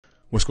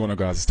What's going on,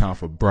 guys? It's time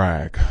for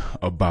Brag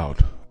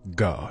About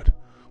God,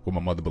 what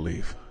my mother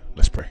believed.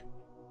 Let's pray.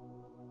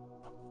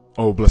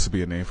 Oh, blessed be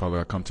your name, Father.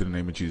 I come to the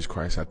name of Jesus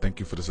Christ. I thank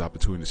you for this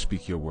opportunity to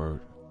speak your word,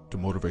 to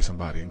motivate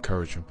somebody,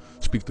 encourage them.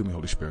 Speak through me,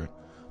 Holy Spirit.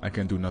 I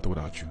can't do nothing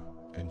without you.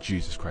 In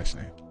Jesus Christ's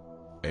name,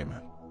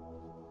 amen.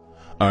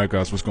 All right,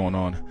 guys, what's going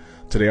on?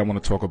 Today I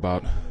want to talk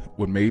about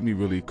what made me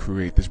really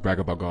create this Brag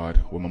About God,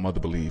 what my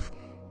mother believed.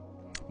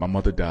 My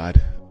mother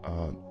died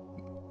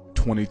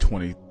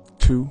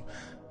 2022.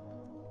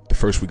 The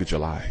first week of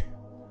July.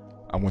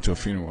 I went to a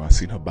funeral. I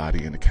seen her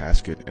body in the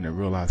casket, and I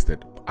realized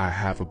that I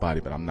have a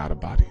body, but I'm not a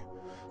body.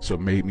 So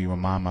it made me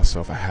remind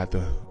myself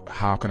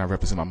how can I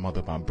represent my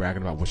mother by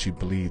bragging about what she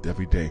believed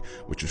every day,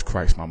 which was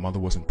Christ. My mother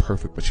wasn't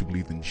perfect, but she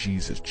believed in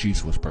Jesus.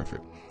 Jesus was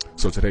perfect.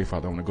 So today,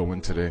 Father, I want to go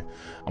in today.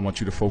 I want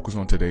you to focus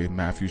on today,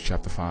 Matthew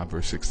chapter 5,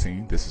 verse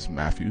 16. This is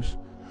Matthew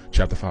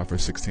chapter 5,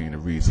 verse 16. It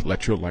reads,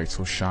 "Let your light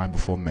so shine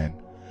before men,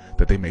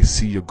 that they may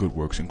see your good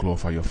works and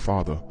glorify your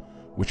Father,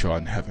 which are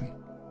in heaven."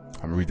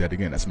 I'm going to read that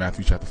again. That's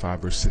Matthew chapter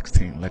 5, verse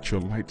 16. "Let your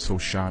light so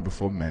shine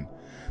before men,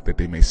 that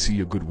they may see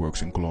your good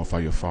works and glorify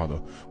your Father,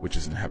 which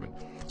is in heaven."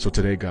 So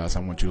today, guys,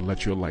 I want you to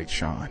let your light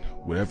shine.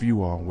 Wherever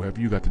you are,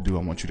 wherever you got to do,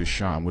 I want you to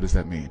shine. What does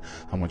that mean?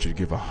 I want you to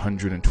give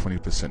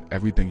 120%.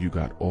 Everything you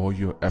got, all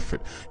your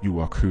effort. You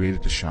are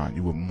created to shine.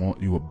 You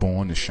were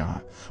born to shine.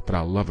 But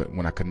I love it.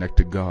 When I connect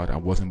to God, I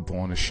wasn't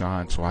born to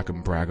shine, so I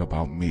can brag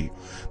about me.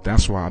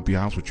 That's why, I'll be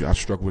honest with you, I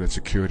struggle with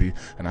insecurity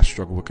and I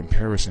struggle with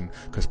comparison,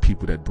 because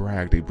people that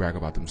brag, they brag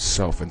about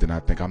themselves, and then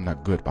I think I'm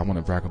not good. But I want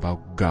to brag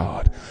about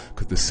God,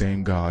 because the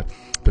same God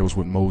that was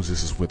with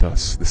Moses is with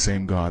us. The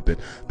same God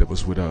that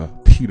was with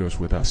Peter is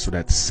with us. So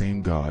that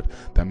same God,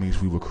 that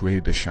means we were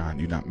created to shine.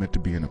 You're not meant to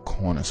be in a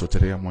corner. So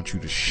today I want you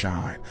to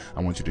shine.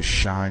 I want you to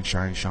shine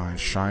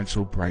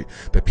so bright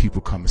that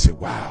people come and say,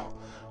 "Wow,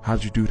 how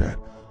did you do that?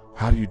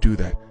 How do you do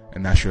that?"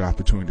 And that's your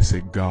opportunity to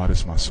say, "God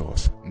is my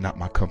source, not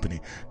my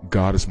company.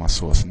 God is my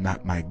source,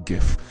 not my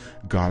gift.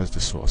 God is the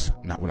source,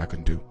 not what I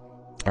can do."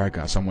 All right,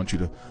 guys, so I want you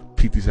to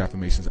repeat these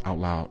affirmations out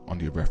loud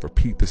under your breath.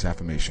 Repeat this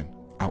affirmation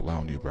out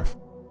loud under your breath.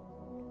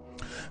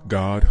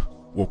 God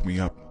woke me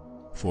up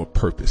for a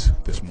purpose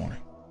this morning.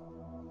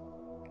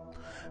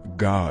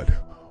 God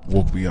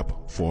woke me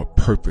up for a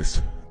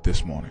purpose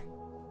this morning.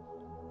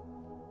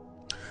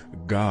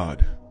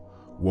 God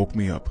woke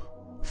me up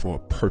for a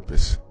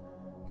purpose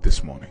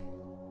this morning.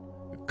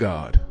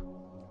 God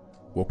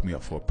woke me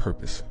up for a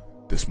purpose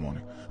this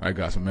morning. All right,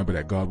 guys, remember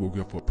that God woke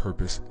you up for a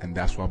purpose, and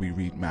that's why we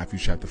read Matthew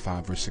chapter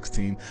 5, verse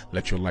 16.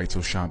 "Let your light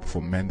so shine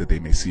before men, that they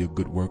may see your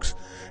good works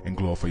and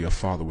glorify your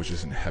Father which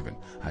is in heaven."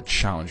 I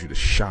challenge you to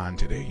shine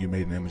today. You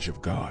made in the image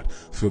of God.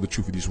 Feel the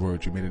truth of these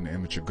words. You made in the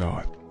image of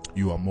God.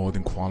 You are more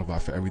than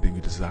qualified for everything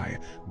you desire.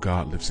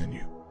 God lives in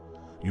you.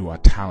 You are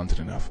talented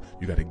enough.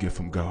 You got a gift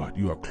from God.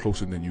 You are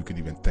closer than you can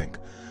even think.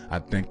 I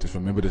think, just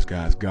remember this,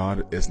 guys.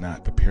 God is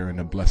not preparing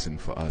a blessing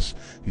for us.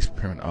 He's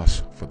preparing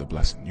us for the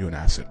blessing. You're an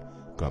asset.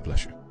 God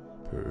bless you.